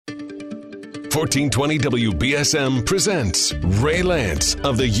1420 WBSM presents Ray Lance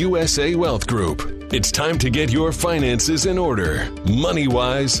of the USA Wealth Group. It's time to get your finances in order.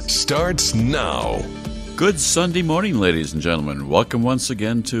 MoneyWise starts now. Good Sunday morning, ladies and gentlemen. Welcome once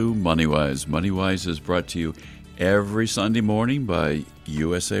again to MoneyWise. MoneyWise is brought to you every Sunday morning by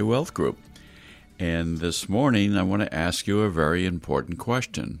USA Wealth Group. And this morning, I want to ask you a very important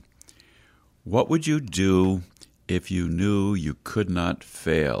question. What would you do if you knew you could not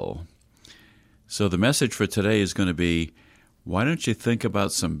fail? So the message for today is going to be, why don't you think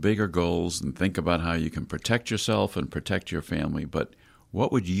about some bigger goals and think about how you can protect yourself and protect your family? But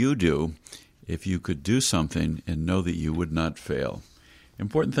what would you do if you could do something and know that you would not fail?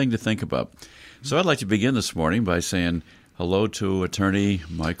 Important thing to think about. So I'd like to begin this morning by saying hello to attorney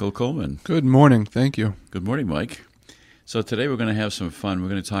Michael Coleman. Good morning. Thank you. Good morning, Mike. So today we're going to have some fun. We're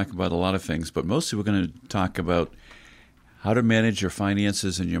going to talk about a lot of things, but mostly we're going to talk about how to manage your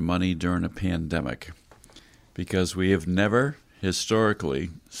finances and your money during a pandemic, because we have never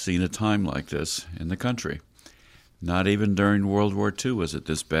historically seen a time like this in the country. Not even during World War II was it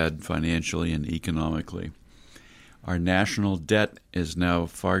this bad financially and economically. Our national debt is now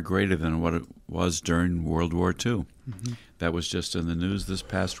far greater than what it was during World War II. Mm-hmm. That was just in the news this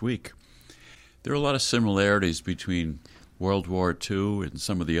past week. There are a lot of similarities between World War II and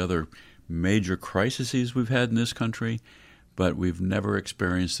some of the other major crises we've had in this country, but we've never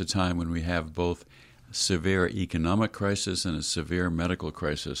experienced a time when we have both a severe economic crisis and a severe medical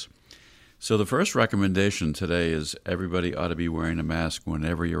crisis. So the first recommendation today is everybody ought to be wearing a mask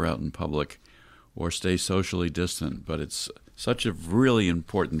whenever you're out in public, or stay socially distant, but it's such a really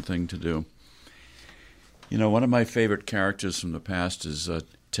important thing to do. You know, one of my favorite characters from the past is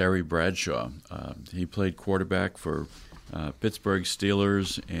Terry Bradshaw. He played quarterback for Pittsburgh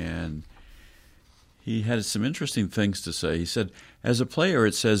Steelers, and he had some interesting things to say. He said, as a player,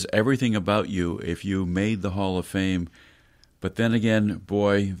 it says everything about you if you made the Hall of Fame, but then again,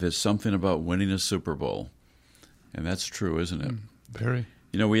 boy, there's something about winning a Super Bowl. And that's true, isn't it? Very.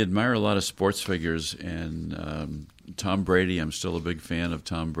 You know, we admire a lot of sports figures, and Tom Brady, I'm still a big fan of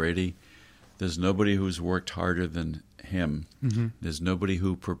Tom Brady. There's nobody who's worked harder than him. Mm-hmm. There's nobody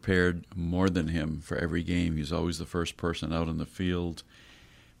who prepared more than him for every game. He's always the first person out on the field.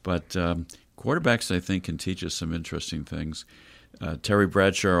 But quarterbacks, I think, can teach us some interesting things. Terry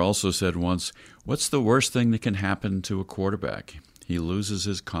Bradshaw also said once, what's the worst thing that can happen to a quarterback? He loses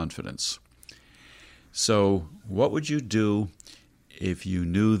his confidence. So what would you do if you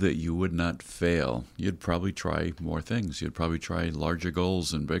knew that you would not fail? You'd probably try more things. You'd probably try larger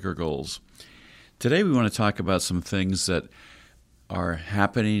goals and bigger goals. Today we want to talk about some things that are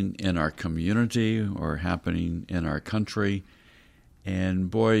happening in our community or happening in our country. And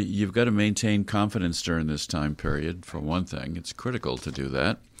boy, you've got to maintain confidence during this time period, for one thing. It's critical to do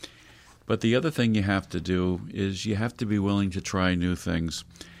that. But the other thing you have to do is you have to be willing to try new things.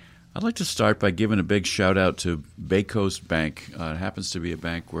 I'd like to start by giving a big shout-out to Bay Coast Bank. It happens to be a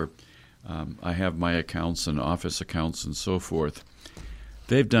bank where I have my accounts and office accounts and so forth.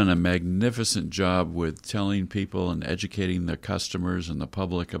 They've done a magnificent job with telling people and educating their customers and the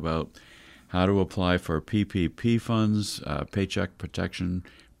public about how to apply for PPP funds, Paycheck Protection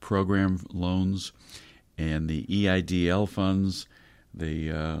Program loans, and the EIDL funds.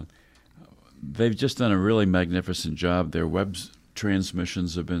 They've just done a really magnificent job. Their web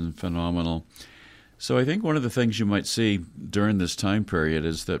transmissions have been phenomenal. So I think one of the things you might see during this time period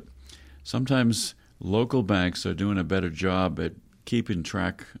is that sometimes local banks are doing a better job at keeping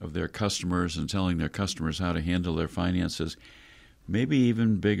track of their customers and telling their customers how to handle their finances, maybe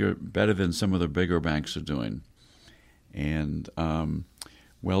even better than some of the bigger banks are doing. And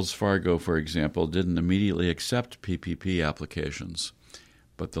Wells Fargo, for example, didn't immediately accept PPP applications,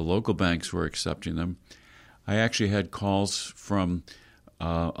 but the local banks were accepting them. I actually had calls from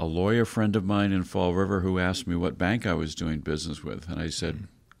a lawyer friend of mine in Fall River who asked me what bank I was doing business with, and I said,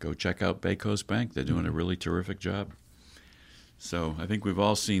 go check out Bay Coast Bank. They're doing a really terrific job. So I think we've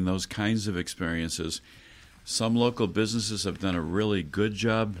all seen those kinds of experiences. Some local businesses have done a really good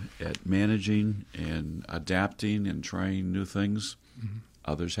job at managing and adapting and trying new things. Mm-hmm.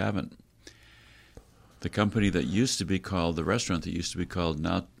 Others haven't. The company that used to be called, the restaurant that used to be called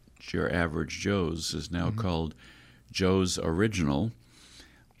Not Your Average Joe's is now called Joe's Original.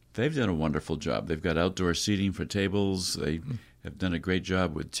 They've done a wonderful job. They've got outdoor seating for tables. They have done a great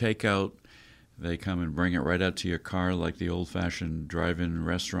job with takeout. They come and bring it right out to your car like the old-fashioned drive-in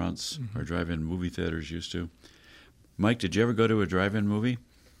restaurants or drive-in movie theaters used to. Mike, did you ever go to a drive-in movie?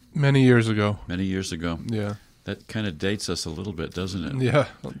 Many years ago. Many years ago. Yeah. That kind of dates us a little bit, doesn't it? Yeah.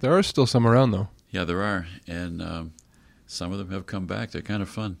 There are still some around, though. Yeah, there are. And some of them have come back. They're kind of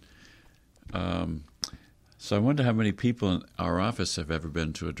fun. So I wonder how many people in our office have ever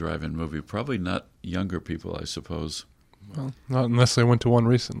been to a drive-in movie. Probably not younger people, I suppose. Well, not unless I went to one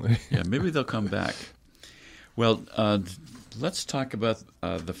recently. Yeah, maybe they'll come back. Well, let's talk about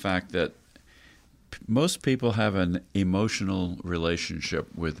the fact that most people have an emotional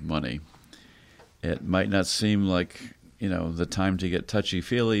relationship with money. It might not seem like, the time to get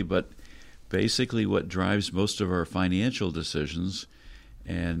touchy-feely, but basically what drives most of our financial decisions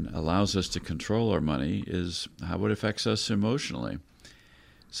and allows us to control our money is how it affects us emotionally.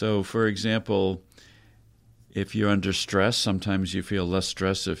 So, for example, if you're under stress, sometimes you feel less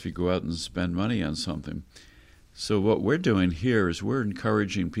stressed if you go out and spend money on something. So what we're doing here is we're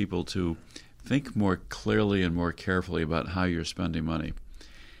encouraging people to think more clearly and more carefully about how you're spending money.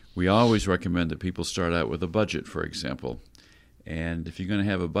 We always recommend that people start out with a budget, for example. And if you're going to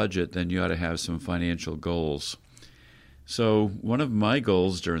have a budget, then you ought to have some financial goals. So one of my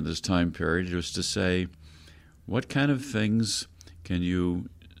goals during this time period was to say, what kind of things can you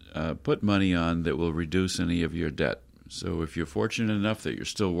put money on that will reduce any of your debt? So if you're fortunate enough that you're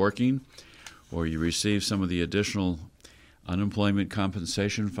still working, or you receive some of the additional unemployment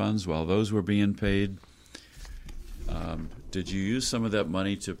compensation funds while those were being paid, did you use some of that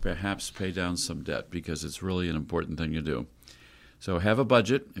money to perhaps pay down some debt? Because it's really an important thing to do. So have a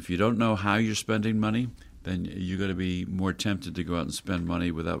budget. If you don't know how you're spending money, then you're going to be more tempted to go out and spend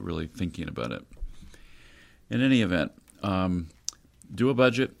money without really thinking about it. In any event, do a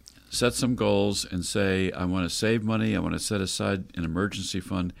budget, set some goals, and say, I want to save money, I want to set aside an emergency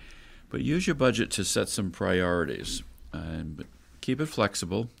fund, but use your budget to set some priorities. But keep it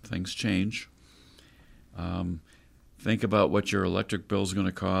flexible. Things change. Think about what your electric bill is going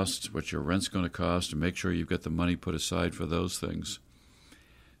to cost, what your rent's going to cost, and make sure you've got the money put aside for those things.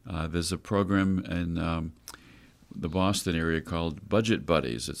 There's a program in the Boston area called Budget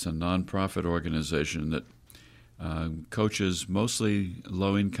Buddies. It's a nonprofit organization that coaches mostly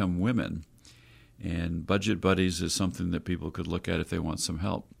low-income women. And Budget Buddies is something that people could look at if they want some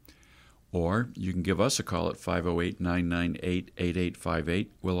help. Or you can give us a call at 508-998-8858.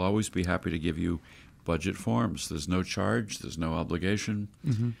 We'll always be happy to give you budget forms. There's no charge. There's no obligation.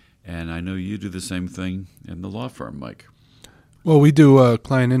 Mm-hmm. And I know you do the same thing in the law firm, Mike. Well, we do a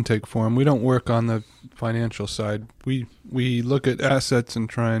client intake form. We don't work on the financial side. We look at assets and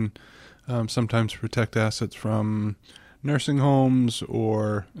try and sometimes protect assets from nursing homes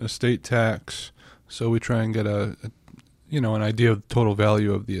or estate tax. So we try and get an idea of the total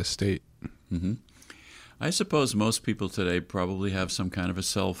value of the estate. Mm-hmm. I suppose most people today probably have some kind of a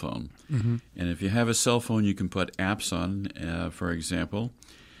cell phone. Mm-hmm. And if you have a cell phone, you can put apps on, for example.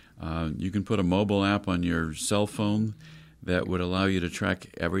 You can put a mobile app on your cell phone that would allow you to track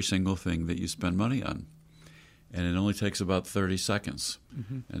every single thing that you spend money on. And it only takes about 30 seconds.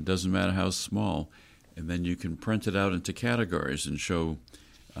 Mm-hmm. And it doesn't matter how small. And then you can print it out into categories and show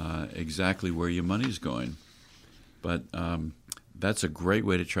exactly where your money's going. But that's a great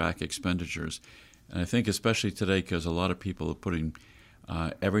way to track expenditures. And I think especially today, because a lot of people are putting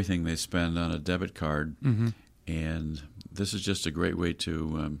everything they spend on a debit card, mm-hmm. and this is just a great way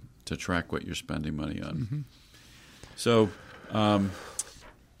to track what you're spending money on. Mm-hmm. So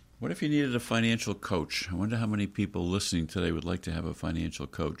what if you needed a financial coach? I wonder how many people listening today would like to have a financial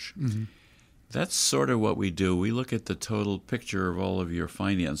coach. Mm-hmm. That's sort of what we do. We look at the total picture of all of your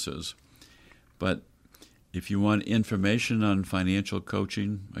finances. But if you want information on financial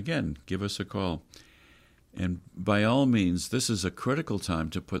coaching, again, give us a call. And by all means, this is a critical time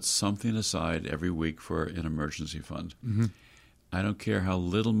to put something aside every week for an emergency fund. Mm-hmm. I don't care how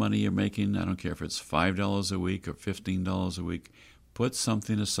little money you're making. I don't care if it's $5 a week or $15 a week. Put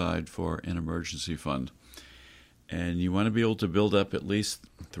something aside for an emergency fund. And you want to be able to build up at least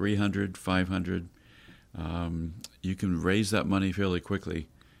 $300, $500. You can raise that money fairly quickly,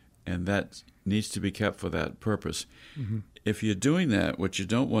 and that needs to be kept for that purpose. Mm-hmm. If you're doing that, what you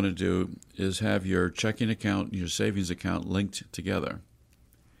don't want to do is have your checking account and your savings account linked together,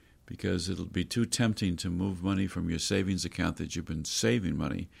 because it'll be too tempting to move money from your savings account that you've been saving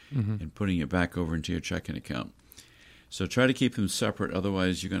money mm-hmm. and putting it back over into your checking account. So try to keep them separate,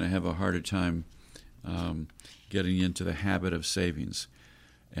 otherwise you're going to have a harder time getting into the habit of savings.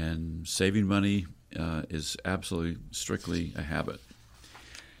 And saving money is absolutely strictly a habit.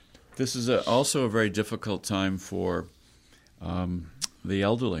 This is also a very difficult time for the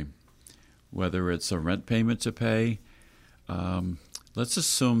elderly, whether it's a rent payment to pay. Let's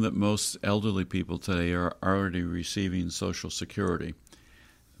assume that most elderly people today are already receiving Social Security.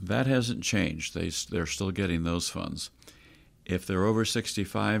 That hasn't changed. They're still getting those funds. If they're over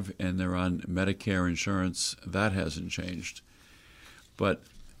 65 and they're on Medicare insurance, that hasn't changed. But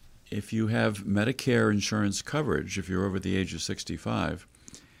if you have Medicare insurance coverage, if you're over the age of 65,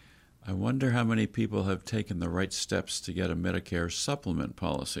 I wonder how many people have taken the right steps to get a Medicare supplement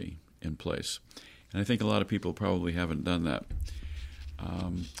policy in place. And I think a lot of people probably haven't done that.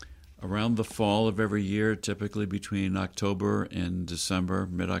 Around the fall of every year, typically between October and December,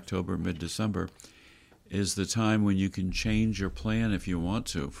 mid-October, mid-December, is the time when you can change your plan if you want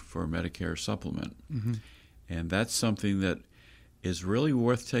to for a Medicare supplement. Mm-hmm. And that's something that is really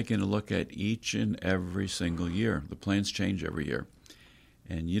worth taking a look at each and every single year. The plans change every year.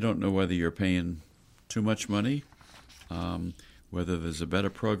 And you don't know whether you're paying too much money, whether there's a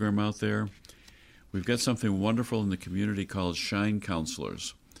better program out there. We've got something wonderful in the community called Shine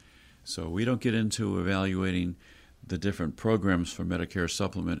Counselors. So we don't get into evaluating the different programs for Medicare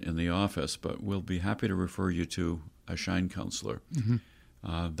supplement in the office, but we'll be happy to refer you to a Shine Counselor.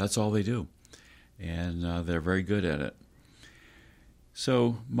 Mm-hmm. That's all they do, and they're very good at it.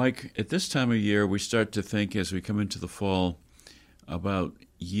 So, Mike, at this time of year, we start to think as we come into the fall about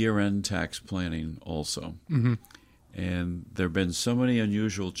year-end tax planning also. Mm-hmm. And there have been so many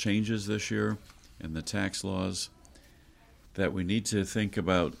unusual changes this year in the tax laws that we need to think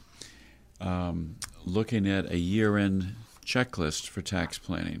about looking at a year-end checklist for tax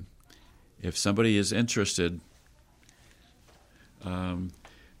planning. If somebody is interested,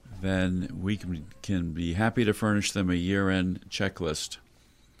 then we can be happy to furnish them a year-end checklist.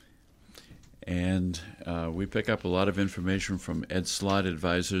 And we pick up a lot of information from Ed Slott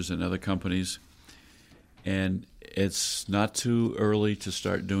Advisors and other companies. And it's not too early to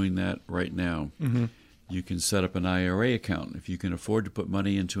start doing that right now. Mm-hmm. You can set up an IRA account. If you can afford to put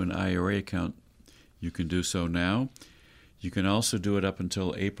money into an IRA account, you can do so now. You can also do it up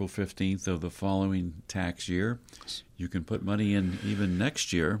until April 15th of the following tax year. You can put money in even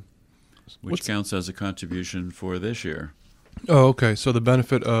next year, which counts as a contribution for this year. Oh, okay. So the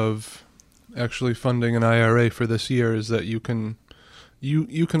benefit of actually funding an IRA for this year is that you can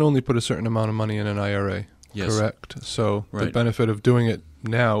only put a certain amount of money in an IRA, yes. Correct? So right. The benefit of doing it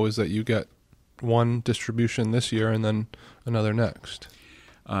now is that you get one distribution this year and then another next.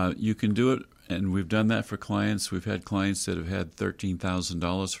 You can do it, and we've done that for clients. We've had clients that have had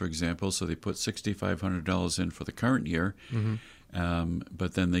 $13,000, for example, so they put $6,500 in for the current year, mm-hmm.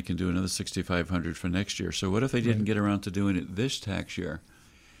 But then they can do another $6,500 for next year. So what if they didn't get around to doing it this tax year?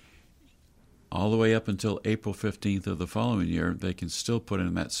 All the way up until April 15th of the following year, they can still put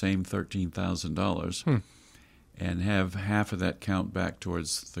in that same $13,000 and have half of that count back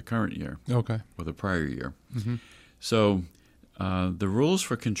towards the current year or the prior year. Mm-hmm. So the rules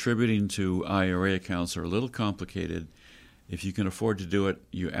for contributing to IRA accounts are a little complicated. If you can afford to do it,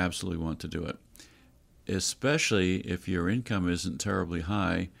 you absolutely want to do it. Especially if your income isn't terribly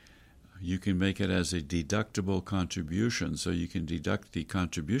high, you can make it as a deductible contribution, so you can deduct the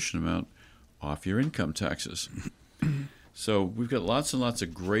contribution amount off your income taxes. So we've got lots and lots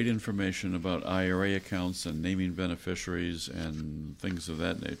of great information about IRA accounts and naming beneficiaries and things of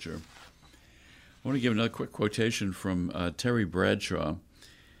that nature. I want to give another quick quotation from Terry Bradshaw.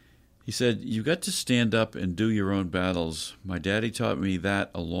 He said, "You got to stand up and do your own battles. My daddy taught me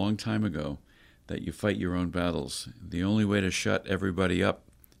that a long time ago, that you fight your own battles. The only way to shut everybody up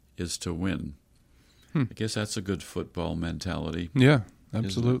is to win." I guess that's a good football mentality. Yeah,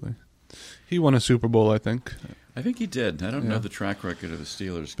 absolutely. He won a Super Bowl, I think. I think he did. I don't know the track record of the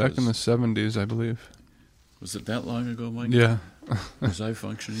Steelers. Back in the 70s, I believe. Was it that long ago, Mike? Yeah. Was I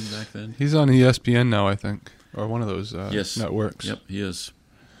functioning back then? He's on ESPN now, I think, or one of those networks. Yep, he is.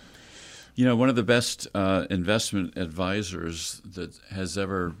 You know, one of the best investment advisors that has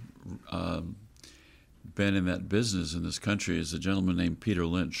ever been in that business in this country is a gentleman named Peter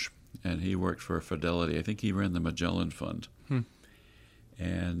Lynch, and he worked for Fidelity. I think he ran the Magellan Fund.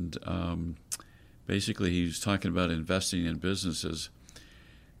 And basically he was talking about investing in businesses.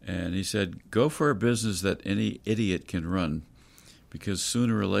 And he said, go for a business that any idiot can run, because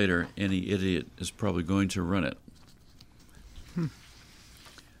sooner or later any idiot is probably going to run it.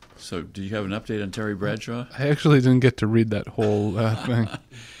 So do you have an update on Terry Bradshaw? I actually didn't get to read that whole thing.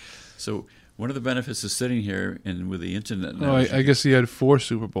 So one of the benefits of sitting here and with the internet now... I guess he had 4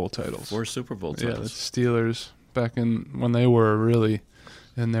 Super Bowl titles. 4 Super Bowl titles. Yeah, the Steelers back in when they were really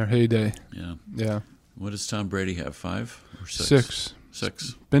in their heyday. Yeah. What does Tom Brady have, 5 or 6? 6.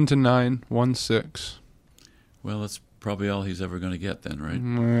 6. Been to 9, won 6. Well, that's probably all he's ever going to get then, right?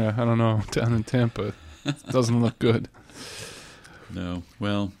 Yeah, I don't know. Down in Tampa, it doesn't look good. No.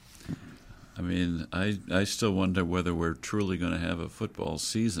 Well, I mean, I still wonder whether we're truly going to have a football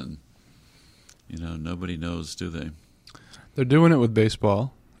season. You know, nobody knows, do they? They're doing it with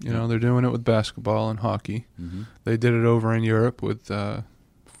baseball. You know, they're doing it with basketball and hockey. Mm-hmm. They did it over in Europe with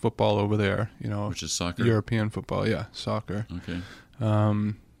football over there, which is soccer. European football, yeah, soccer. Okay.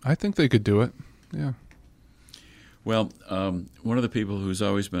 I think they could do it. Yeah. Well, one of the people who's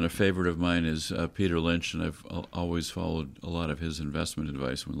always been a favorite of mine is Peter Lynch, and I've always followed a lot of his investment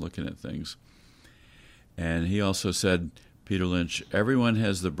advice when looking at things. And he also said, Peter Lynch, everyone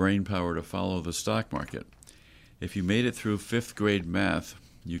has the brain power to follow the stock market. If you made it through 5th grade math,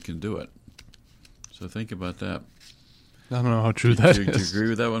 you can do it. So think about that. I don't know how true that is. Do you agree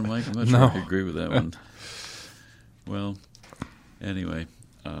with that one, Mike? I'm not No. sure if you agree with that one. Well, anyway,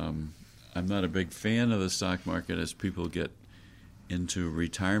 I'm not a big fan of the stock market as people get into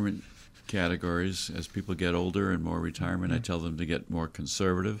retirement categories. As people get older and more retirement, I tell them to get more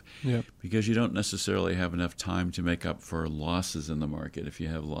conservative, Yep. because you don't necessarily have enough time to make up for losses in the market if you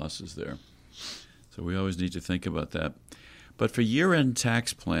have losses there. So we always need to think about that. But for year-end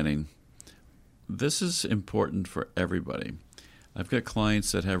tax planning, this is important for everybody. I've got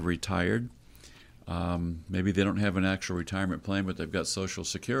clients that have retired. Maybe they don't have an actual retirement plan, but they've got Social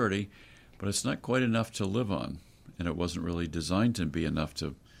Security, but it's not quite enough to live on, and it wasn't really designed to be enough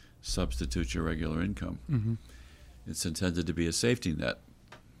to substitute your regular income. Mm-hmm. It's intended to be a safety net.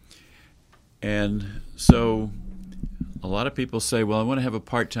 And so a lot of people say, well, I want to have a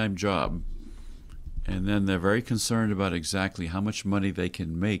part-time job, and then they're very concerned about exactly how much money they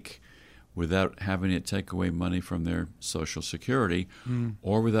can make without having it take away money from their Social Security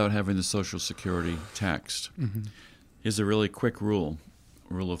or without having the Social Security taxed. Mm-hmm. Here's a really quick rule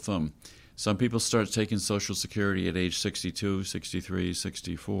of thumb. Some people start taking Social Security at age 62, 63,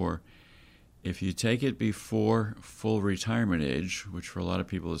 64. If you take it before full retirement age, which for a lot of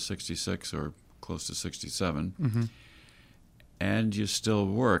people is 66 or close to 67, Mm-hmm. and you still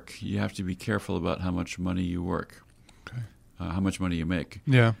work, you have to be careful about how much money you work, Okay. How much money you make.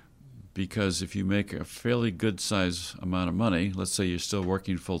 Yeah. Because if you make a fairly good size amount of money, let's say you're still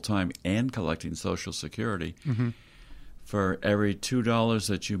working full-time and collecting Social Security, Mm-hmm. for every $2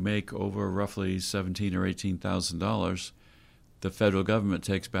 that you make over roughly $17,000 or $18,000, the federal government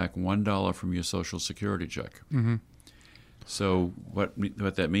takes back $1 from your Social Security check. Mm-hmm. So what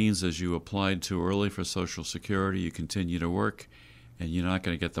that means is you applied too early for Social Security, you continue to work, and you're not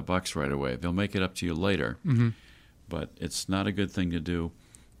going to get the bucks right away. They'll make it up to you later, Mm-hmm. but it's not a good thing to do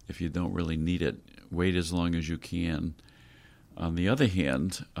if you don't really need it. Wait as long as you can. On the other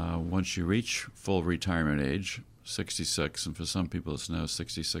hand, once you reach full retirement age, 66, and for some people it's now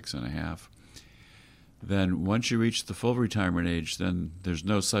 66 and a half, then once you reach the full retirement age, then there's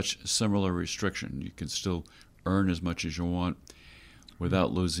no such similar restriction. You can still earn as much as you want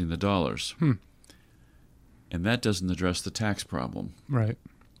without losing the dollars. And that doesn't address the tax problem. Right.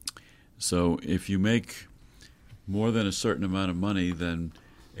 So if you make more than a certain amount of money, then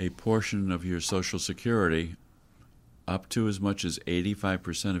a portion of your Social Security, up to as much as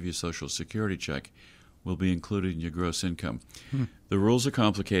 85% of your Social Security check, will be included in your gross income. The rules are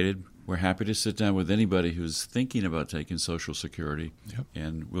complicated. We're happy to sit down with anybody who's thinking about taking Social Security, Yep.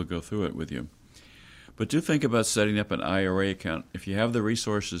 and we'll go through it with you. But do think about setting up an IRA account. If you have the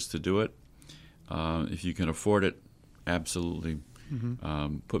resources to do it, if you can afford it, absolutely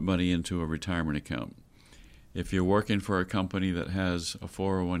put money into a retirement account. If you're working for a company that has a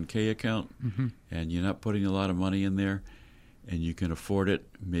 401k account and you're not putting a lot of money in there and you can afford it,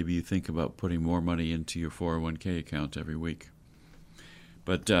 maybe you think about putting more money into your 401k account every week.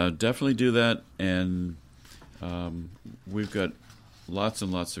 But definitely do that, and we've got lots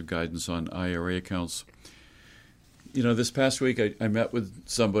and lots of guidance on IRA accounts. You know, this past week I met with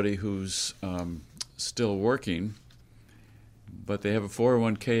somebody who's still working, but they have a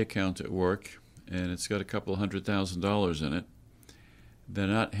 401k account at work, and it's got a couple $100,000 in it. They're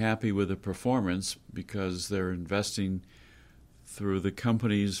not happy with the performance because they're investing through the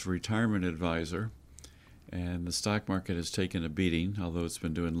company's retirement advisor, and the stock market has taken a beating, although it's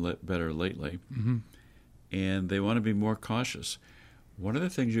been doing better lately. And they want to be more cautious. One of the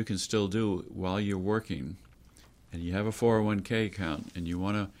things you can still do while you're working, and you have a 401k account, and you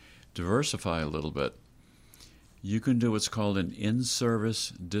want to diversify a little bit, you can do what's called an in-service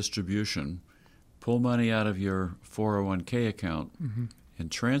distribution. Pull money out of your 401k account and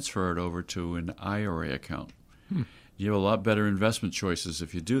transfer it over to an IRA account. You have a lot better investment choices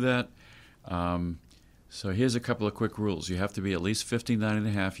if you do that. So here's a couple of quick rules. You have to be at least 59 and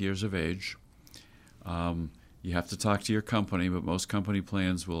a half years of age. You have to talk to your company, but most company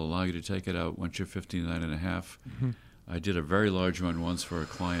plans will allow you to take it out once you're 59 and a half. I did a very large one once for a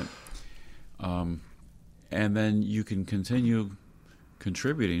client. And then you can continue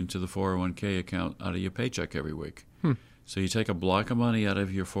contributing to the 401k account out of your paycheck every week. So you take a block of money out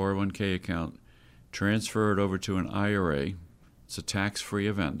of your 401k account, transfer it over to an IRA. It's a tax-free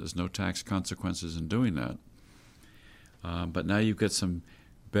event. There's no tax consequences in doing that. But now you've got some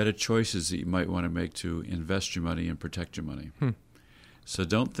better choices that you might want to make to invest your money and protect your money. So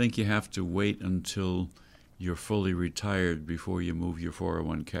don't think you have to wait until you're fully retired before you move your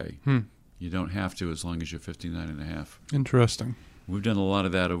 401k. You don't have to as long as you're 59 and a half. Interesting. We've done a lot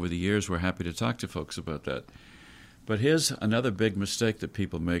of that over the years. We're happy to talk to folks about that. But here's another big mistake that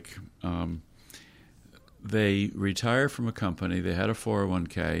people make. They retire from a company, they had a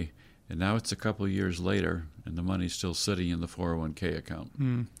 401k, and now it's a couple of years later, and the money's still sitting in the 401k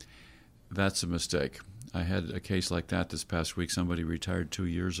account. That's a mistake. I had a case like that this past week. Somebody retired 2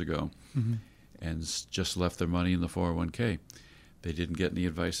 years ago and just left their money in the 401k. They didn't get any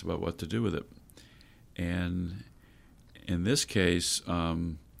advice about what to do with it. And in this case,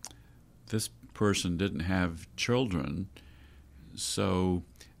 this person didn't have children, so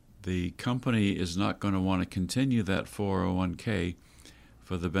the company is not going to want to continue that 401k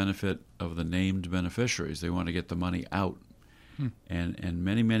for the benefit of the named beneficiaries. They want to get the money out. And in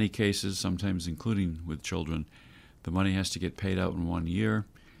many, many cases, sometimes including with children, the money has to get paid out in 1 year.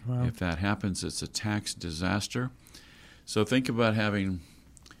 Wow. If that happens, it's a tax disaster. So think about having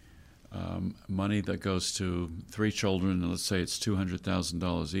money that goes to 3 children, and let's say it's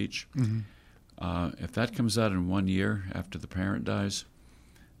 $200,000 each. If that comes out in 1 year after the parent dies,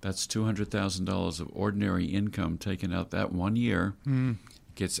 that's $200,000 of ordinary income taken out that 1 year,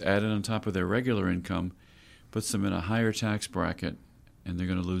 gets added on top of their regular income, puts them in a higher tax bracket, and they're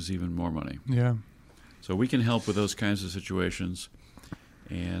going to lose even more money. Yeah. So we can help with those kinds of situations.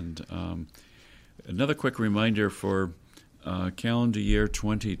 And another quick reminder for calendar year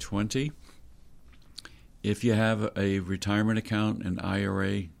 2020, if you have a retirement account, an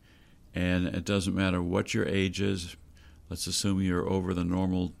IRA, and it doesn't matter what your age is, let's assume you're over the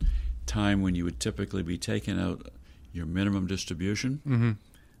normal time when you would typically be taking out your minimum distribution,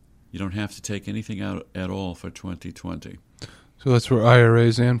 you don't have to take anything out at all for 2020. So that's for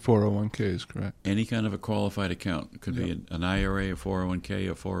IRAs and 401ks, correct? Any kind of a qualified account. It could be an IRA, a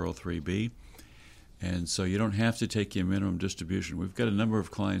 401k, a 403b. And so you don't have to take your minimum distribution. We've got a number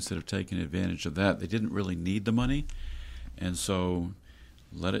of clients that have taken advantage of that. They didn't really need the money, and so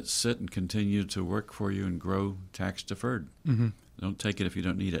let it sit and continue to work for you and grow tax deferred. Don't take it if you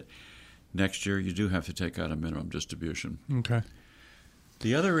don't need it. Next year, you do have to take out a minimum distribution. Okay.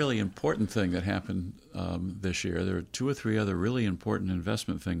 The other really important thing that happened this year, there are 2 or 3 other really important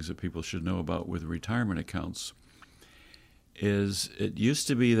investment things that people should know about with retirement accounts, is it used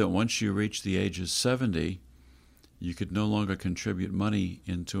to be that once you reach the age of 70, you could no longer contribute money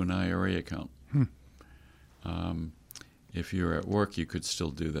into an IRA account. If you're at work, you could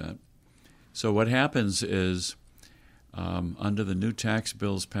still do that. So what happens is, under the new tax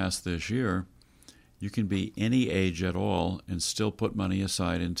bills passed this year, you can be any age at all and still put money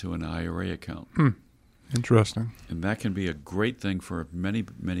aside into an IRA account. Interesting. And that can be a great thing for many,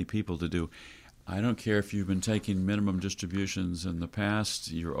 many people to do. I don't care if you've been taking minimum distributions in the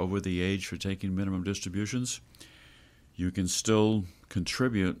past, you're over the age for taking minimum distributions, you can still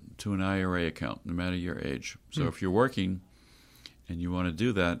contribute to an IRA account no matter your age. So if you're working and you want to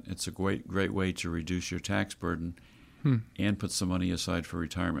do that, it's a great way to reduce your tax burden and put some money aside for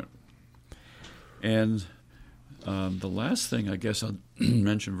retirement. And the last thing I guess I'll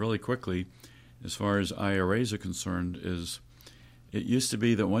mention really quickly as far as IRAs are concerned is it used to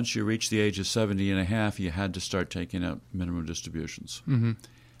be that once you reach the age of 70 and a half, you had to start taking out minimum distributions.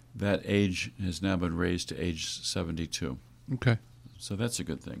 That age has now been raised to age 72. Okay. So that's a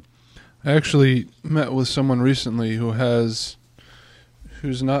good thing. I actually met with someone recently who's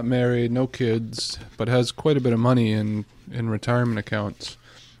not married, no kids, but has quite a bit of money in retirement accounts.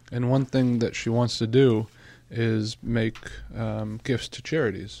 And one thing that she wants to do is make gifts to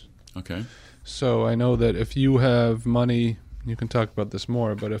charities. Okay. So I know that if you have money, you can talk about this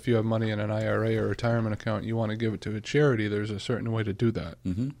more, but if you have money in an IRA or retirement account, you want to give it to a charity, there's a certain way to do that.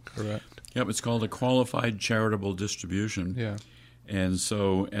 Correct? Yep, it's called a qualified charitable distribution. Yeah. And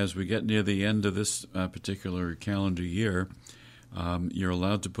so as we get near the end of this particular calendar year, you're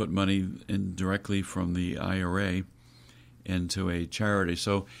allowed to put money in directly from the IRA into a charity.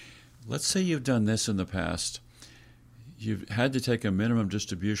 So let's say you've done this in the past. You've had to take a minimum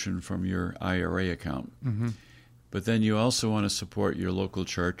distribution from your IRA account. But then you also want to support your local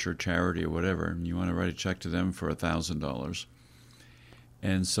church or charity or whatever, and you want to write a check to them for $1,000.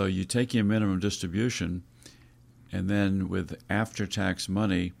 And so you take your minimum distribution, and then with after-tax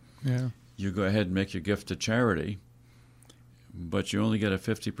money, you go ahead and make your gift to charity, but you only get a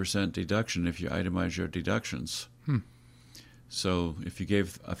 50% deduction if you itemize your deductions. So if you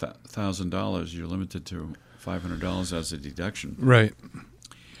gave $1,000, you're limited to $500 as a deduction. Right.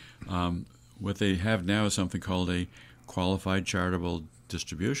 What they have now is something called a qualified charitable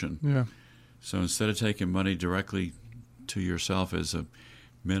distribution. Yeah. So instead of taking money directly to yourself as a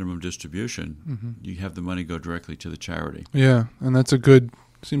minimum distribution, you have the money go directly to the charity. Yeah, and that's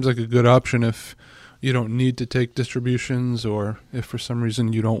seems like a good option if you don't need to take distributions, or if for some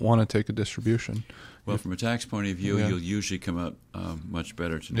reason you don't want to take a distribution. Well, from a tax point of view, Yeah. you'll usually come out much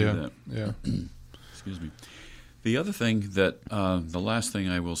better to do Yeah, that. yeah. Excuse me. The other thing that, the last thing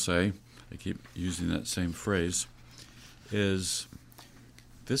I will say, I keep using that same phrase, is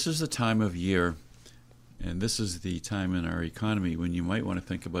this is the time of year, and this is the time in our economy when you might want to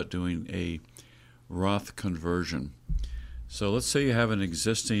think about doing a Roth conversion. So let's say you have an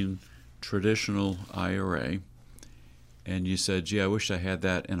existing traditional IRA, and you said, gee, I wish I had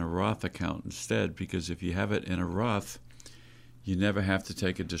that in a Roth account instead, because if you have it in a Roth, you never have to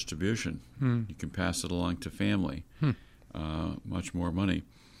take a distribution. You can pass it along to family. Much more money.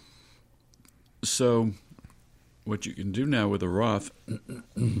 So what you can do now with a Roth,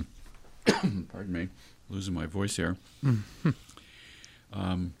 pardon me, losing my voice here,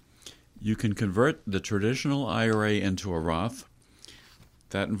 you can convert the traditional IRA into a Roth.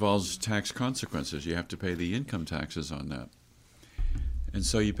 That involves tax consequences. You have to pay the income taxes on that. And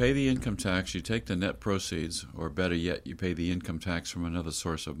so you pay the income tax, you take the net proceeds, or better yet, you pay the income tax from another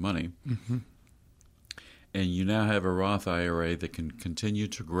source of money. And you now have a Roth IRA that can continue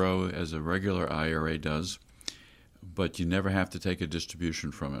to grow as a regular IRA does, but you never have to take a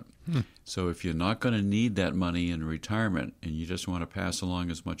distribution from it. So if you're not going to need that money in retirement and you just want to pass along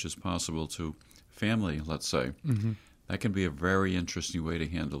as much as possible to family, let's say, that can be a very interesting way to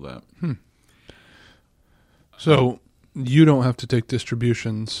handle that. So you don't have to take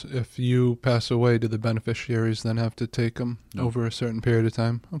distributions. If you pass away, do the beneficiaries then have to take them over a certain period of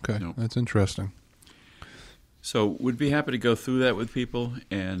time? Okay, that's interesting. So we'd be happy to go through that with people.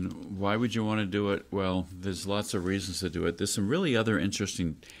 And why would you want to do it? Well, there's lots of reasons to do it. There's some really other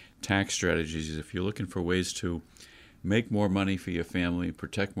interesting tax strategies if you're looking for ways to make more money for your family,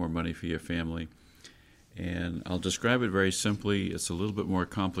 protect more money for your family. And I'll describe it very simply. It's a little bit more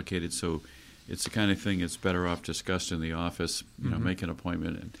complicated, so it's the kind of thing that's better off discussed in the office. You know, make an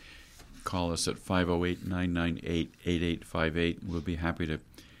appointment and call us at 508-998-8858. We'll be happy to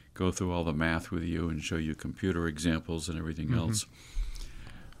go through all the math with you and show you computer examples and everything else.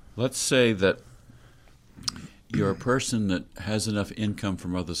 Let's say that you're a person that has enough income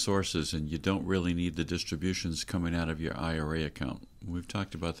from other sources and you don't really need the distributions coming out of your IRA account. We've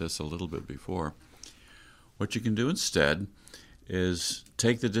talked about this a little bit before. What you can do instead is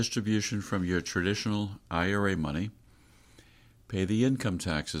take the distribution from your traditional IRA money, pay the income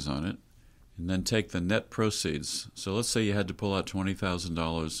taxes on it, and then take the net proceeds. So let's say you had to pull out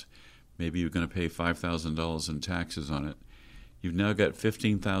 $20,000. Maybe you're going to pay $5,000 in taxes on it. You've now got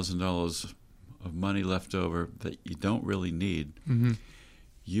 $15,000 of money left over that you don't really need.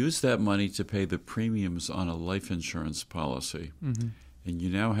 Use that money to pay the premiums on a life insurance policy. And you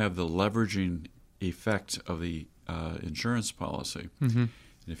now have the leveraging effect of the insurance policy. And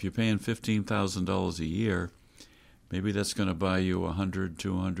if you're paying $15,000 a year, maybe that's going to buy you a $100,000,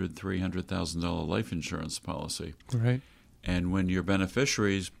 $200,000, $300,000 life insurance policy. Right. And when your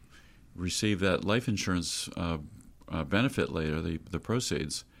beneficiaries receive that life insurance benefit later, the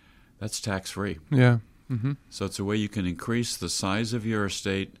proceeds, that's tax-free. Yeah. So it's a way you can increase the size of your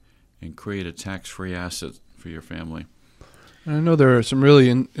estate and create a tax-free asset for your family. And I know there are some really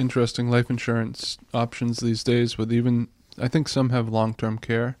interesting life insurance options these days with even, I think some have long-term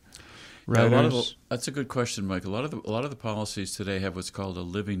care. Riders. That's a good question, Mike. A lot of the policies today have what's called a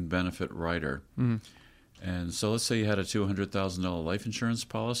living benefit rider. And so let's say you had a $200,000 life insurance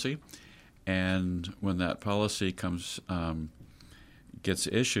policy, and when that policy gets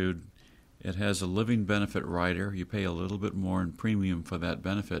issued, it has a living benefit rider. You pay a little bit more in premium for that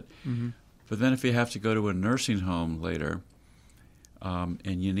benefit. But then if you have to go to a nursing home later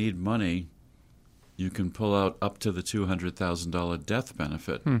and you need money, you can pull out up to the $200,000 death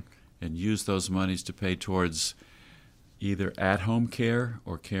benefit and use those monies to pay towards either at-home care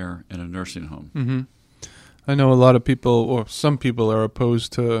or care in a nursing home. I know a lot of people, or some people, are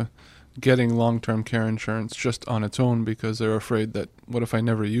opposed to getting long-term care insurance just on its own because they're afraid that, what if I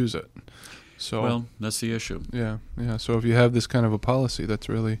never use it? So, well, that's the issue. Yeah. So if you have this kind of a policy, that's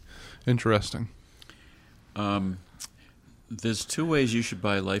really interesting. There's two ways you should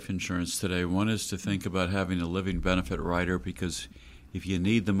buy life insurance today. One is to think about having a living benefit rider, because if you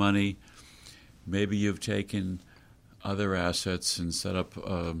need the money, maybe you've taken other assets and set up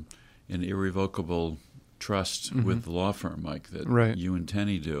an irrevocable trust with the law firm, Mike, that you and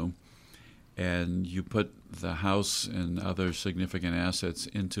Tenny do. and you put the house and other significant assets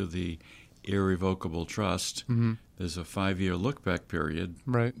into the irrevocable trust, there's a 5-year look-back period.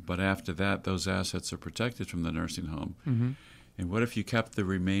 Right. But after that, those assets are protected from the nursing home. And what if you kept the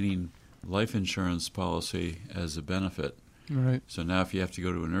remaining life insurance policy as a benefit? Right. So now if you have to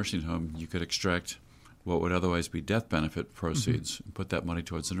go to a nursing home, you could extract what would otherwise be death benefit proceeds and put that money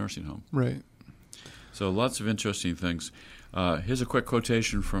towards the nursing home. Right. So lots of interesting things. Here's a quick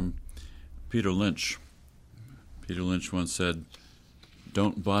quotation from Peter Lynch. Peter Lynch once said,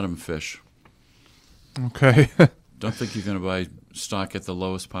 "Don't bottom fish." Okay. Don't think you're going to buy stock at the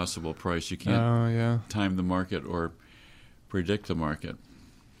lowest possible price. You can't time the market or predict the market.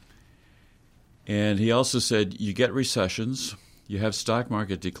 And he also said, you get recessions, you have stock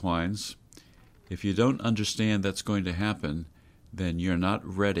market declines. If you don't understand that's going to happen, then you're not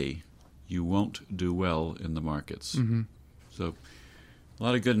ready. You won't do well in the markets. So a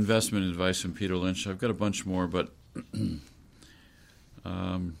lot of good investment advice from Peter Lynch. I've got a bunch more, but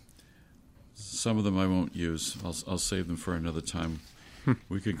some of them I won't use. I'll save them for another time.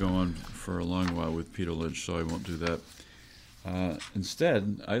 We could go on for a long while with Peter Lynch, so I won't do that.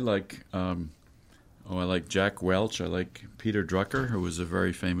 Instead, I like Jack Welch. I like Peter Drucker, who was a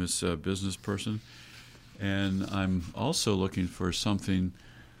very famous business person. And I'm also looking for something.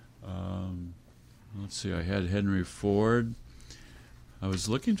 Let's see, I had Henry Ford. I was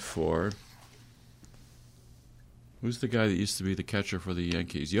looking for, who's the guy that used to be the catcher for the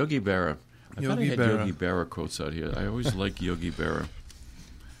Yankees? Yogi Berra. I thought I had Yogi Berra quotes out here. I always like Yogi Berra.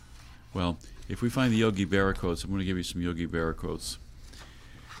 Well, if we find the Yogi Berra quotes, I'm going to give you some Yogi Berra quotes.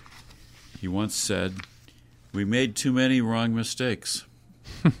 He once said, "We made too many wrong mistakes."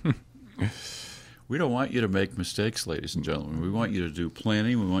 We don't want you to make mistakes, ladies and gentlemen. We want you to do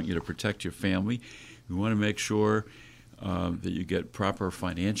planning. We want you to protect your family. We want to make sure that you get proper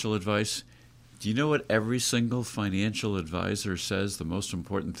financial advice. Do you know what every single financial advisor says the most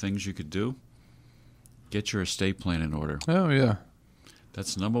important things you could do? Get your estate plan in order. Oh, yeah.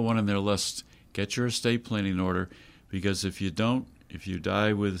 That's number one on their list. Get your estate plan in order, because if you don't, if you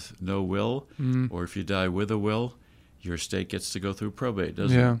die with no will, or if you die with a will, your estate gets to go through probate,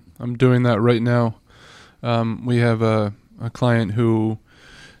 doesn't it? Yeah, I'm doing that right now. We have a client who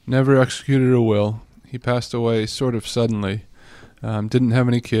never executed a will. He passed away sort of suddenly. Didn't have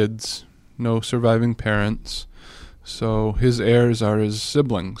any kids, no surviving parents. So his heirs are his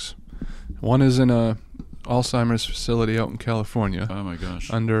siblings. One is in a Alzheimer's facility out in California. Oh my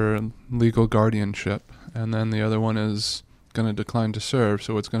gosh. Under legal guardianship. And then the other one is going to decline to serve,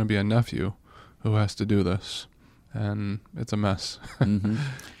 so it's going to be a nephew who has to do this. And it's a mess.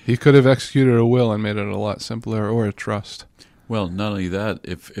 He could have executed a will and made it a lot simpler, or a trust. Well, not only that,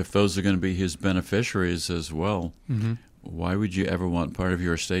 if those are going to be his beneficiaries as well, why would you ever want part of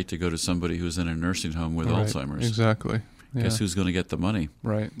your estate to go to somebody who's in a nursing home with Alzheimer's? Exactly. Yeah. Guess who's going to get the money?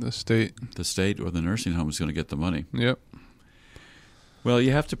 Right, the state. The state or the nursing home is going to get the money. Yep. Well,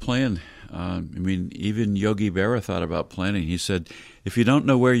 you have to plan. I mean, even Yogi Berra thought about planning. He said, if you don't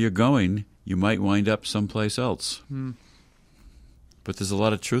know where you're going, you might wind up someplace else. But there's a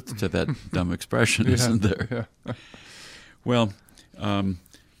lot of truth to that dumb expression, isn't there? Yeah. Well,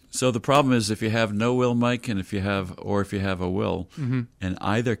 so the problem is if you have no will, Mike, and if you have a will, in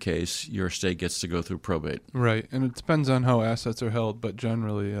either case, your estate gets to go through probate. Right, and it depends on how assets are held, but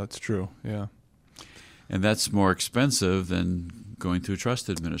generally that's true, yeah. And that's more expensive than going through trust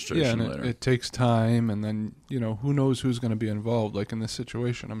administration later. Yeah, and it takes time, and then, who knows who's going to be involved. Like in this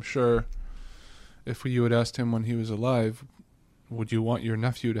situation, I'm sure if you had asked him when he was alive, would you want your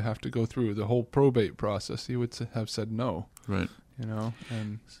nephew to have to go through the whole probate process, he would have said no. Right.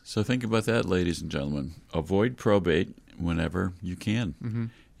 And so think about that, ladies and gentlemen. Avoid probate whenever you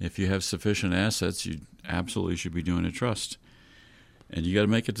can. If you have sufficient assets, you absolutely should be doing a trust. And you got to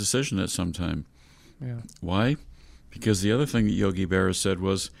make a decision at some time. Yeah. Why? Because the other thing that Yogi Berra said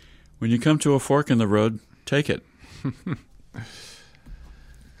was, when you come to a fork in the road, take it.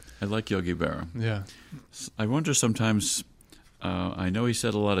 I like Yogi Berra. Yeah. I wonder sometimes, I know he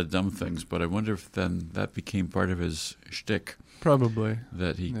said a lot of dumb things, but I wonder if then that became part of his shtick. Probably.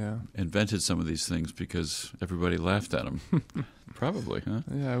 That he invented some of these things because everybody laughed at him. Probably, huh?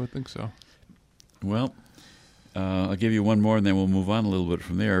 Yeah, I would think so. Well, I'll give you one more and then we'll move on a little bit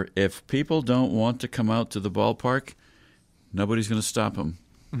from there. If people don't want to come out to the ballpark, nobody's going to stop them.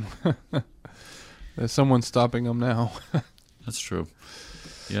 There's someone stopping them now. That's true.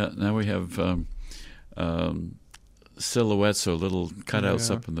 Yeah, now we have silhouettes or little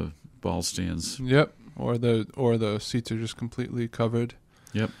cutouts up in the ball stands. Yep, or the seats are just completely covered.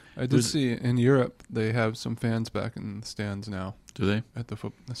 Yep. I did see in Europe they have some fans back in the stands now. Do they? At the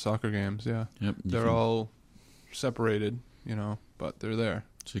soccer games, yeah. Yep. They're all separated, but they're there.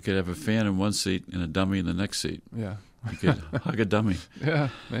 So you could have a fan in one seat and a dummy in the next seat. Yeah. You could hug a dummy. Yeah,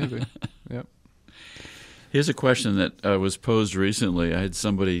 maybe. Yep. Here's a question that was posed recently. I had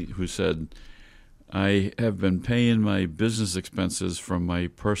somebody who said, I have been paying my business expenses from my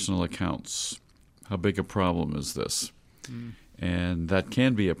personal accounts. How big a problem is this? And that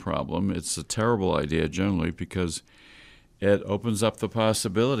can be a problem. It's a terrible idea generally because it opens up the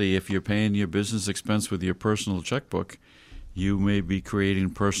possibility if you're paying your business expense with your personal checkbook, you may be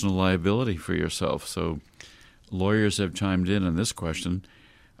creating personal liability for yourself. So lawyers have chimed in on this question.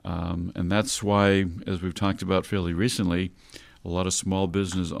 And that's why, as we've talked about fairly recently, a lot of small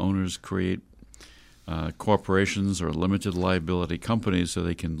business owners create corporations or limited liability companies so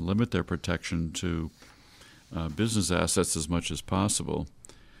they can limit their protection to business assets as much as possible.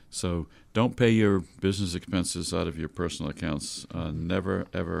 So don't pay your business expenses out of your personal accounts. Never,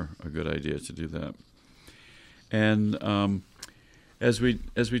 ever a good idea to do that. And as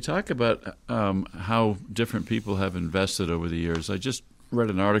we talk about how different people have invested over the years, I just read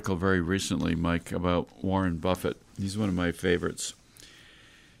an article very recently, Mike, about Warren Buffett. He's one of my favorites.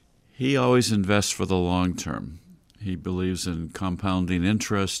 He always invests for the long term. He believes in compounding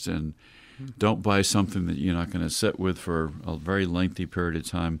interest and don't buy something that you're not going to sit with for a very lengthy period of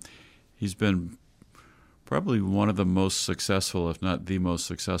time. He's been probably one of the most successful, if not the most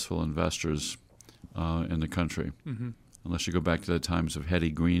successful investors in the country, unless you go back to the times of Hetty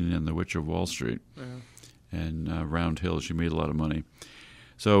Green and The Witch of Wall Street and Round Hill. She made a lot of money.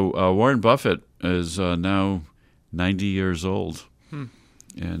 So Warren Buffett is now 90 years old,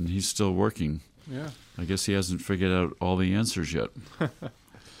 and he's still working. Yeah. I guess he hasn't figured out all the answers yet.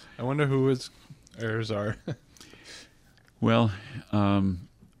 I wonder who his heirs are. Well,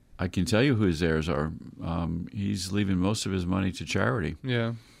 I can tell you who his heirs are. He's leaving most of his money to charity.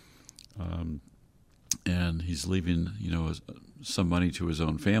 Yeah. And he's leaving, some money to his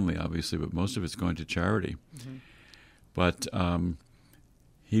own family, obviously, but most of it's going to charity. But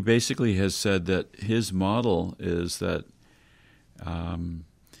he basically has said that his model is that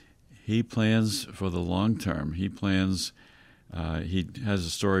he plans for the long term. He plans. He has a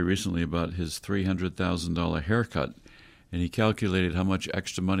story recently about his $300,000 haircut, and he calculated how much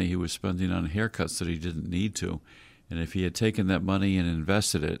extra money he was spending on haircuts that he didn't need to. And if he had taken that money and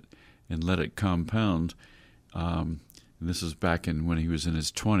invested it and let it compound, and this is back when he was in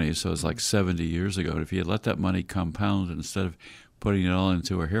his 20s, so it was like 70 years ago. If he had let that money compound instead of putting it all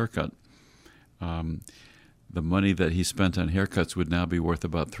into a haircut, the money that he spent on haircuts would now be worth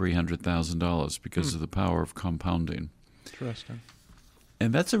about $300,000 because of the power of compounding. Interesting.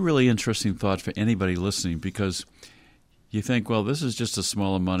 And that's a really interesting thought for anybody listening because you think, well, this is just a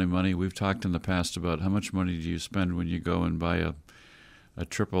small amount of money. We've talked in the past about how much money do you spend when you go and buy a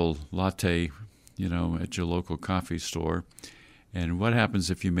triple latte, at your local coffee store. And what happens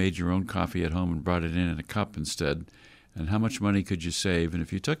if you made your own coffee at home and brought it in a cup instead? And how much money could you save? And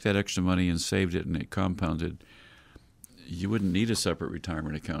if you took that extra money and saved it and it compounded, you wouldn't need a separate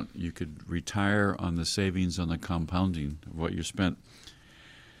retirement account. You could retire on the savings on the compounding of what you spent.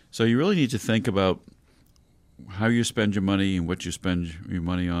 So you really need to think about how you spend your money and what you spend your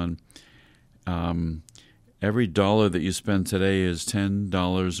money on. Every dollar that you spend today is $10 or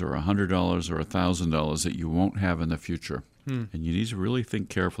 $100 or $1,000 that you won't have in the future. And you need to really think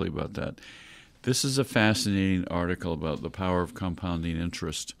carefully about that. This is a fascinating article about the power of compounding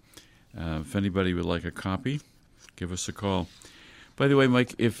interest. If anybody would like a copy, give us a call. By the way,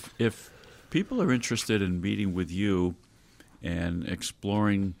 Mike, if people are interested in meeting with you and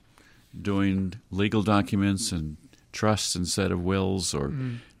exploring doing legal documents and trusts instead of wills or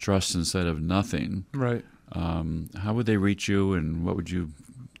trusts instead of nothing, Right. How would they reach you and what would you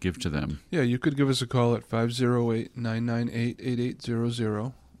give to them? Yeah, you could give us a call at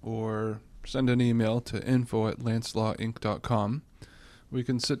 508-998-8800 or send an email to info@lancelawinc.com. We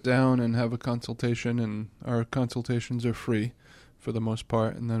can sit down and have a consultation, and our consultations are free for the most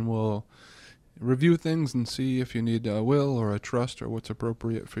part, and then we'll review things and see if you need a will or a trust or what's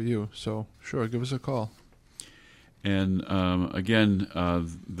appropriate for you. So, sure, give us a call. And again,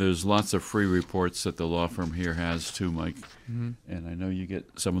 there's lots of free reports that the law firm here has too, Mike. And I know you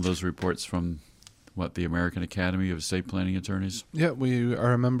get some of those reports from, the American Academy of Estate Planning Attorneys? Yeah, we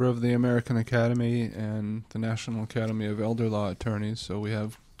are a member of the American Academy and the National Academy of Elder Law Attorneys, so we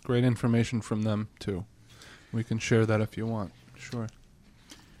have great information from them too. We can share that if you want. Sure.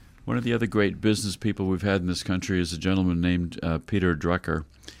 One of the other great business people we've had in this country is a gentleman named Peter Drucker.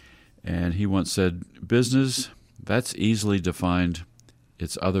 And he once said, business, that's easily defined.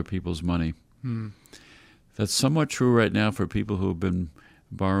 it's other people's money. That's somewhat true right now for people who have been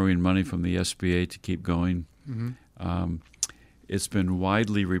borrowing money from the SBA to keep going. It's been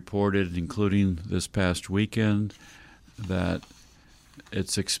widely reported, including this past weekend, that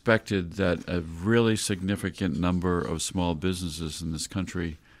it's expected that a really significant number of small businesses in this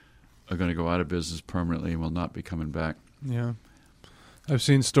country are going to go out of business permanently and will not be coming back. Yeah. I've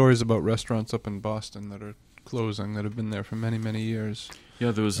seen stories about restaurants up in Boston that are closing that have been there for many, many years.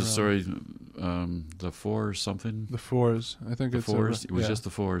 Yeah, there was a story, the Four or something. The Fours. I think it's Fours. It was just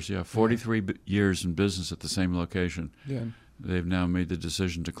the Fours, 43 years in business at the same location. Yeah. They've now made the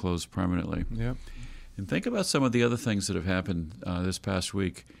decision to close permanently. Yep. And think about some of the other things that have happened this past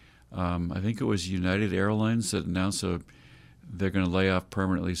week. I think it was United Airlines that announced they're going to lay off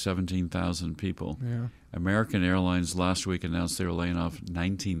permanently 17,000 people. Yeah. American Airlines last week announced they were laying off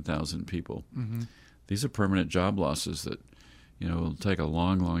 19,000 people. These are permanent job losses that will take a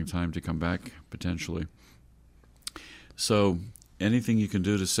long, long time to come back potentially. So anything you can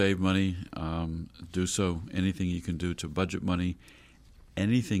do to save money, do so. Anything you can do to budget money,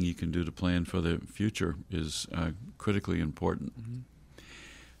 anything you can do to plan for the future is critically important.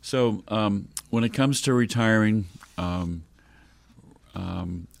 So when it comes to retiring, I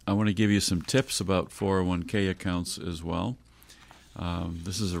want to give you some tips about 401k accounts as well.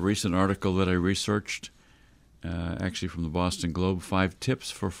 This is a recent article that I researched, actually from the Boston Globe, 5 tips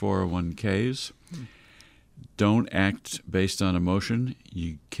for 401ks. Don't act based on emotion.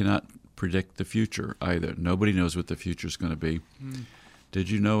 You cannot predict the future either. Nobody knows what the future is going to be. Did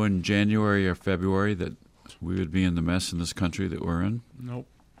you know in January or February that we would be in the mess in this country that we're in? Nope.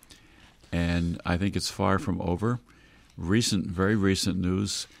 And I think it's far from over. Very recent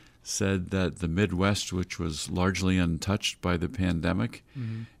news said that the Midwest, which was largely untouched by the pandemic,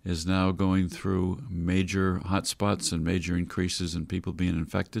 is now going through major hotspots and major increases in people being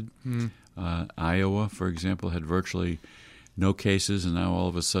infected. Iowa, for example, had virtually no cases, and now all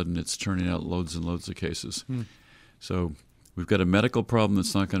of a sudden it's turning out loads and loads of cases. So we've got a medical problem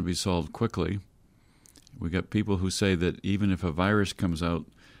that's not going to be solved quickly. We've got people who say that even if a virus comes out,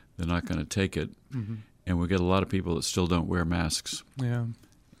 they're not going to take it. And we get a lot of people that still don't wear masks. Yeah.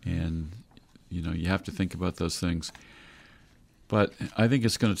 And, you have to think about those things. But I think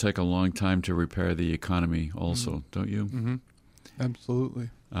it's going to take a long time to repair the economy also, don't you? Absolutely.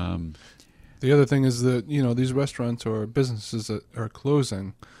 The other thing is that, these restaurants or businesses that are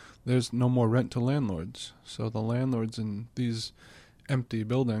closing, there's no more rent to landlords. So the landlords in these empty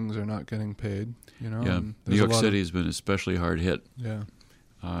buildings are not getting paid, Yeah, New York City has been especially hard hit. Yeah.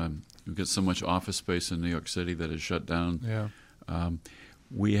 We've got so much office space in New York City that is shut down. Yeah.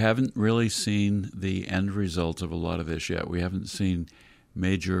 We haven't really seen the end result of a lot of this yet. We haven't seen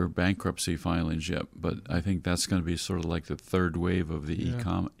major bankruptcy filings yet, but I think that's going to be sort of like the third wave of the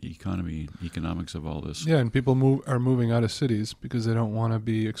economics of all this. Yeah, and people are moving out of cities because they don't want to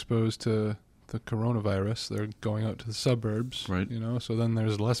be exposed to the coronavirus. They're going out to the suburbs, right? So then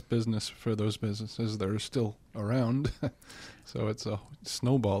there's less business for those businesses that are still around. So it's a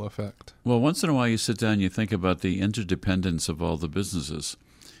snowball effect. Well, once in a while you sit down and you think about the interdependence of all the businesses.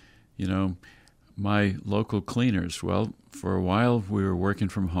 My local cleaners, well, for a while we were working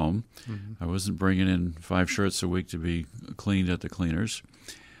from home. I wasn't bringing in 5 shirts a week to be cleaned at the cleaners.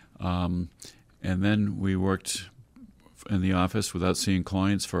 And then we worked in the office without seeing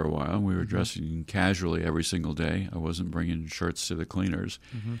clients for a while. We were dressing casually every single day. I wasn't bringing shirts to the cleaners.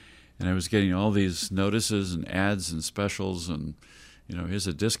 And I was getting all these notices and ads and specials and, here's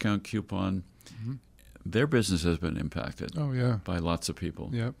a discount coupon. Their business has been impacted by lots of people.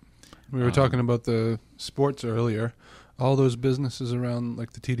 Yep. We were talking about the sports earlier. All those businesses around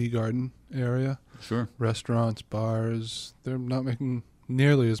like the TD Garden area, sure, restaurants, bars, they're not making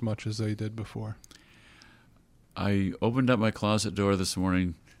nearly as much as they did before. I opened up my closet door this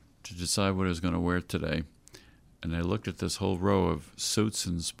morning to decide what I was going to wear today. And I looked at this whole row of suits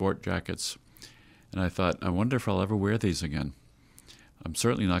and sport jackets, and I thought, I wonder if I'll ever wear these again. I'm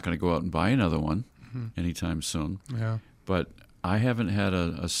certainly not going to go out and buy another one anytime soon. Yeah. But I haven't had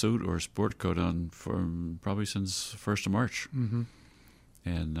a suit or a sport coat on for probably since 1st of March.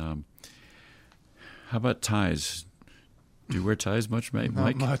 And how about ties? Do you wear ties much, Mike?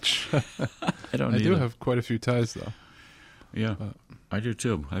 Not much. I don't. I do have quite a few ties, though. Yeah, I do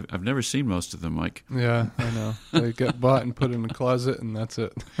too. I've never seen most of them, Mike. Yeah, I know. They get bought and put in the closet, and that's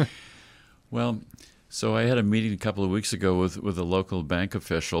it. Well, so I had a meeting a couple of weeks ago with a local bank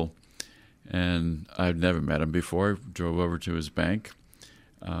official, and I'd never met him before. Drove over to his bank.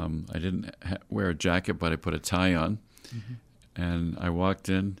 I didn't wear a jacket, but I put a tie on. And I walked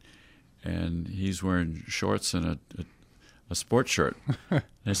in, and he's wearing shorts and a a sports shirt. And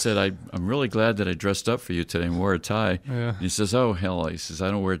I said, I'm really glad that I dressed up for you today and wore a tie. Yeah. And he says, oh, hell, he says, I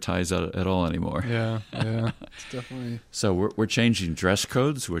don't wear ties at all anymore. Yeah. It's definitely. So we're changing dress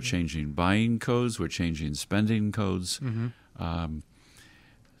codes, we're changing buying codes, we're changing spending codes. Mm-hmm.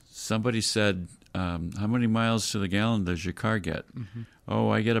 Somebody said, how many miles to the gallon does your car get? Mm-hmm. Oh,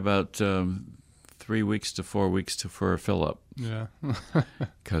 I get about 3 weeks to 4 weeks for a fill-up. Yeah.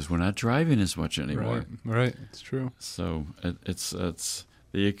 Because we're not driving as much anymore. Right. It's true. So it's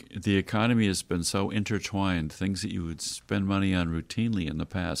the economy has been so intertwined. Things that you would spend money on routinely in the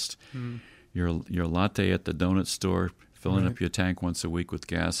past, your latte at the donut store, filling up your tank once a week with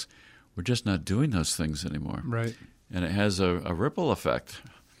gas, we're just not doing those things anymore. Right. And it has a ripple effect,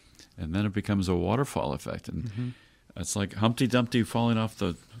 and then it becomes a waterfall effect, and it's like Humpty Dumpty falling off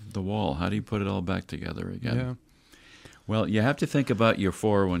the wall. How do you put it all back together again? Yeah. Well, you have to think about your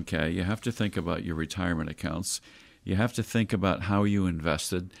 401k. You have to think about your retirement accounts. You have to think about how you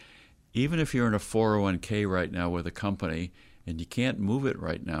invested. Even if you're in a 401k right now with a company and you can't move it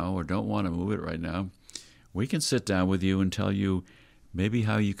right now or don't want to move it right now, we can sit down with you and tell you maybe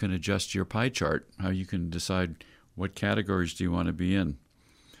how you can adjust your pie chart, how you can decide what categories do you want to be in.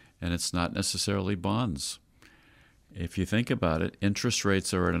 And it's not necessarily bonds. If you think about it, interest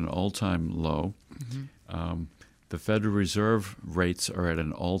rates are at an all-time low. The Federal Reserve rates are at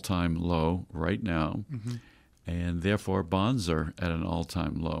an all-time low right now, and therefore bonds are at an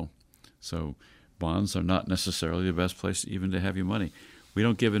all-time low. So bonds are not necessarily the best place even to have your money. We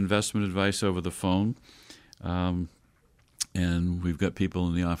don't give investment advice over the phone, and we've got people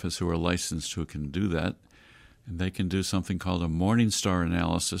in the office who are licensed who can do that. And they can do something called a Morningstar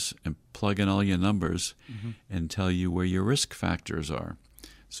analysis and plug in all your numbers and tell you where your risk factors are.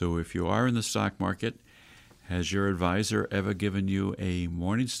 So if you are in the stock market, has your advisor ever given you a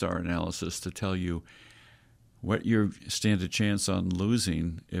Morningstar analysis to tell you what you stand a chance on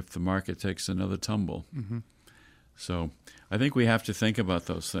losing if the market takes another tumble? So I think we have to think about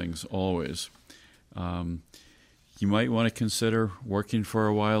those things always. You might want to consider working for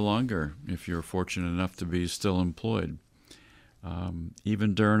a while longer if you're fortunate enough to be still employed.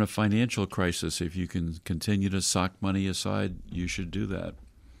 Even during a financial crisis, if you can continue to sock money aside, you should do that.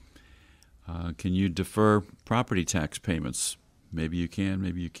 Can you defer property tax payments? Maybe you can,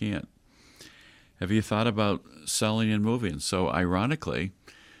 maybe you can't. Have you thought about selling and moving? So ironically,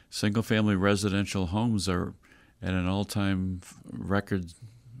 single-family residential homes are at an all-time record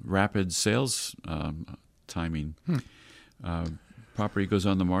rapid sales timing. Property goes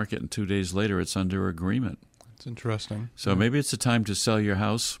on the market, and 2 days later it's under agreement. It's interesting. So maybe it's a time to sell your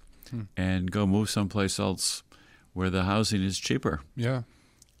house and go move someplace else where the housing is cheaper. Yeah.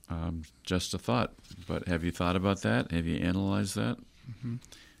 Just a thought. But have you thought about that? Have you analyzed that?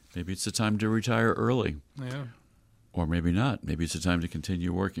 Maybe it's a time to retire early. Yeah. Or maybe not. Maybe it's a time to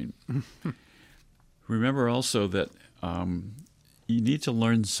continue working. Remember also that you need to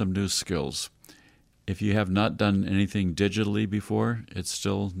learn some new skills. If you have not done anything digitally before, it's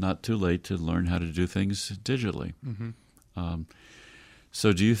still not too late to learn how to do things digitally.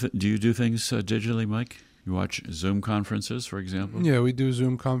 So do you do things digitally, Mike? You watch Zoom conferences, for example? Yeah, we do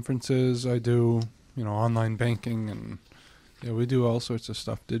Zoom conferences. I do, online banking, and we do all sorts of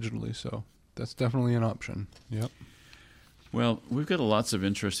stuff digitally. So that's definitely an option. Yep. Well, we've got lots of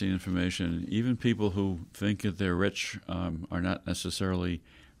interesting information. Even people who think that they're rich are not necessarily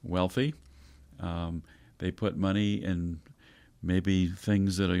wealthy. They put money in maybe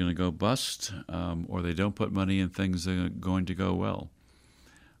things that are going to go bust, or they don't put money in things that are going to go well.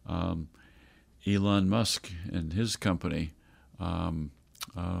 Elon Musk and his company, forgot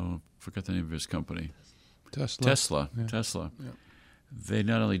the name of his company. Tesla. Yeah. Tesla. Yeah. They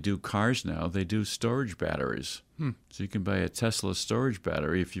not only do cars now, they do storage batteries. So you can buy a Tesla storage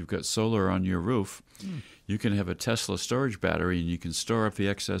battery. If you've got solar on your roof, you can have a Tesla storage battery, and you can store up the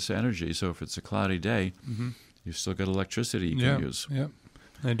excess energy. So if it's a cloudy day, you've still got electricity you can use. Yeah.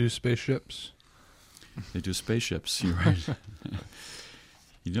 They do spaceships. They do spaceships. You're right.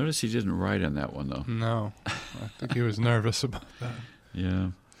 You notice he didn't ride on that one, though. No. I think he was nervous about that. Yeah.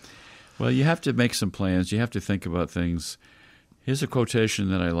 Well, you have to make some plans. You have to think about things. Here's a quotation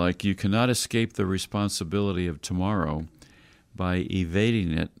that I like. You cannot escape the responsibility of tomorrow by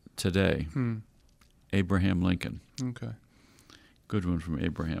evading it today. Abraham Lincoln. Okay. Good one from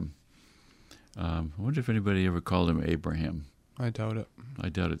Abraham. I wonder if anybody ever called him Abraham. I doubt it. I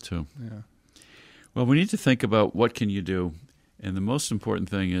doubt it, too. Yeah. Well, we need to think about what can you do. And the most important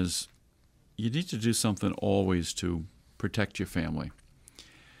thing is you need to do something always to protect your family.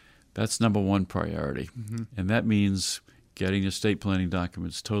 That's number one priority. And that means getting estate planning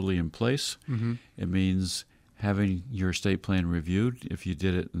documents totally in place. It means having your estate plan reviewed. If you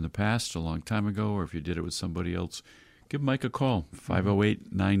did it in the past, a long time ago, or if you did it with somebody else, give Mike a call,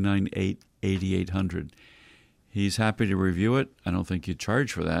 508-998-8800. He's happy to review it. I don't think you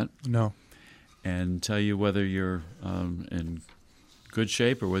charge for that. No. And tell you whether you're in good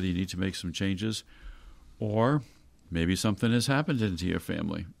shape or whether you need to make some changes, or maybe something has happened into your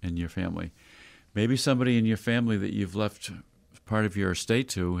family. Maybe somebody in your family that you've left part of your estate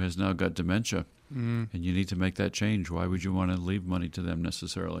to has now got dementia, and you need to make that change. Why would you want to leave money to them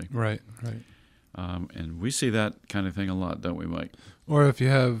necessarily? Right. And we see that kind of thing a lot, don't we, Mike? Or if you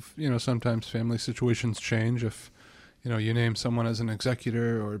have, sometimes family situations change. If, you name someone as an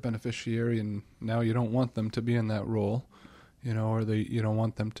executor or a beneficiary and now you don't want them to be in that role, or you don't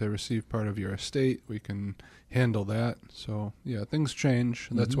want them to receive part of your estate, we can handle that. So, yeah, things change.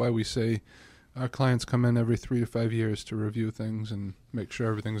 That's why we say our clients come in every 3 to 5 years to review things and make sure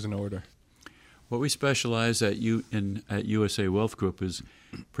everything's in order. What we specialize at USA Wealth Group is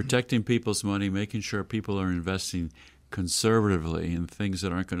protecting people's money, making sure people are investing conservatively in things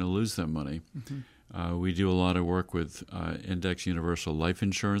that aren't going to lose them money. We do a lot of work with Index Universal Life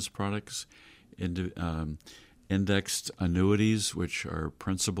Insurance products, indexed annuities, which are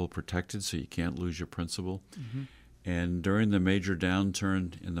principal protected, so you can't lose your principal. And during the major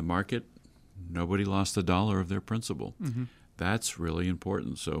downturn in the market, nobody lost a dollar of their principal. That's really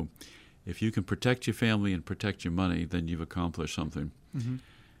important. So if you can protect your family and protect your money, then you've accomplished something.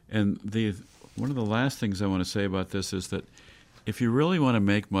 And one of the last things I want to say about this is that if you really want to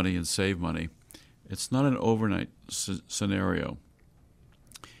make money and save money, it's not an overnight scenario.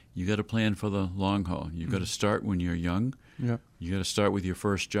 You got to plan for the long haul. You got to start when you're young. Yep. You got to start with your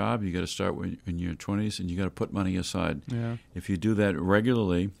first job. You got to start in your 20s, and you got to put money aside. Yeah. If you do that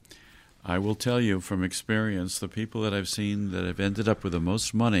regularly, I will tell you from experience, the people that I've seen that have ended up with the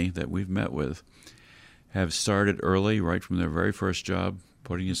most money that we've met with have started early, right from their very first job,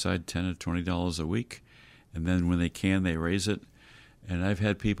 putting aside $10 or $20 a week, and then when they can, they raise it. And I've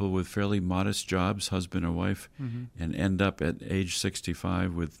had people with fairly modest jobs, husband or wife, and end up at age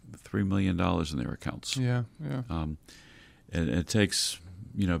 65 with $3 million in their accounts. Yeah. And it takes,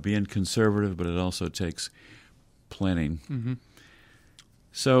 being conservative, but it also takes planning.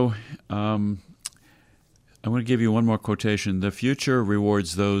 So I'm going to give you one more quotation. The future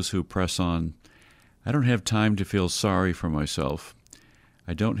rewards those who press on. I don't have time to feel sorry for myself.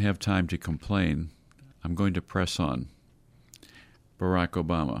 I don't have time to complain. I'm going to press on. Barack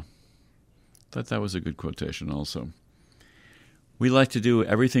Obama. Thought that was a good quotation also. We like to do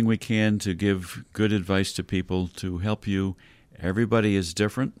everything we can to give good advice to people to help you. Everybody is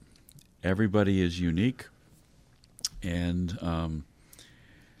different. Everybody is unique. And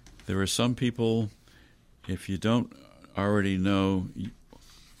there are some people, if you don't already know,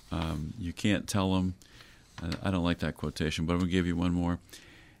 you can't tell them. I don't like that quotation, but I'm going to give you one more.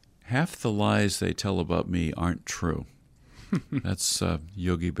 Half the lies they tell about me aren't true. That's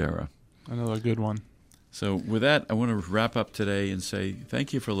Yogi Berra. Another good one. So with that, I want to wrap up today and say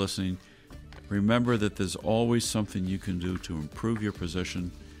thank you for listening. Remember that there's always something you can do to improve your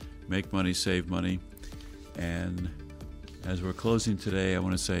position, make money, save money. And as we're closing today, I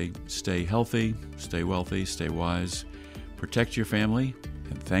want to say stay healthy, stay wealthy, stay wise, protect your family,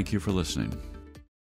 and thank you for listening.